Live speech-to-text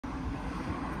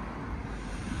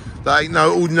That ain't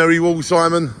no ordinary wall,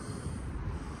 Simon.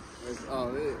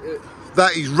 Oh,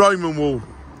 that is Roman wall.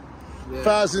 yeah.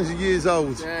 Thousands of years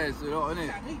old. Yeah, it's a lot, isn't it?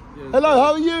 Yeah, hello,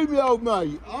 how are you, my old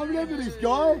mate? I'm loving this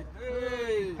guy.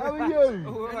 Hey. How are you?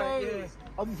 All right, yeah.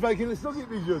 I'm just making a Snoggit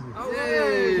vision. Oh,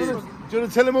 Do you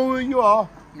want to tell them all who you are?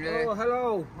 Yeah. Oh,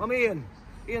 hello, I'm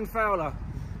Ian Fowler,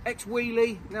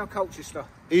 ex-Wheelie, now Colchester.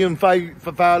 Ian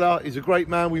Fowler is a great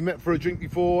man. We met for a drink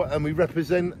before and we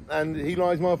represent, and he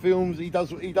likes my films. He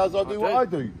does what he does, I do what I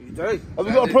do. You do? Have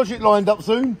we got a project lined up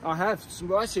soon? I have, some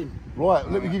writing. Right,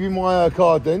 let me give you my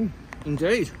card then.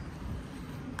 Indeed.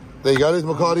 There you go, there's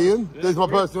my card, Ian. There's my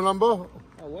personal number. Oh,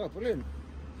 wow, brilliant.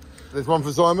 There's one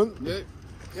for Simon. Yeah.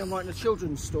 Yeah, I'm writing a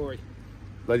children's story.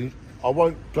 Ladies, I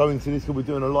won't go into this because we're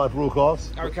doing a live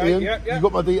broadcast. Okay, Ian, yeah. you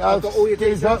got my details. I've got all your Get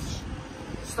in details.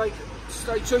 touch.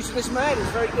 Stay true to this man, he's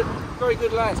very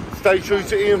good lad. Stay true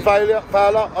to Ian Fowler.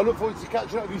 I look forward to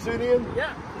catching up with you soon, Ian.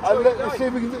 Yeah. And let's see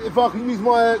if I can use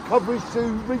my coverage to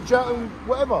reach out and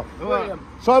whatever. Brilliant.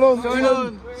 Shine on, Shine Ian.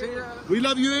 on. See ya. We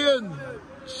love you, Ian.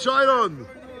 Shine on.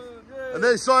 And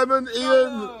there's Simon,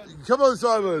 Ian. Come on,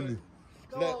 Simon.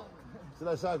 So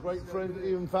that's our great friend,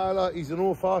 Ian Fowler. He's an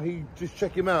author. Just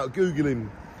check him out. Google him.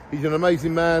 He's an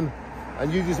amazing man.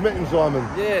 And you just met him, Simon.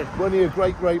 Yeah. Wasn't he a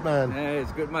great man? Yeah,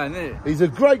 he's a good man, isn't He's a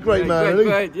great man, great, isn't he?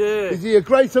 great, yeah. Is he a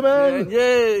greater man?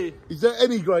 Yeah. Is there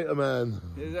any greater man?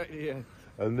 Exactly, yeah.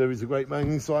 And there is a great man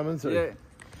in Simon too. Yeah.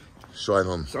 Shine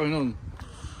on. Shine on.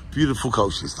 Beautiful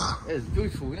Colchester. Yeah, it's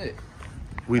beautiful, isn't it?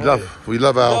 We love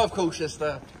our... Love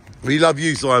Colchester. We love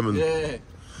you, Simon. Yeah.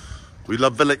 We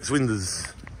love Velux windows.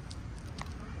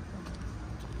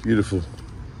 Beautiful.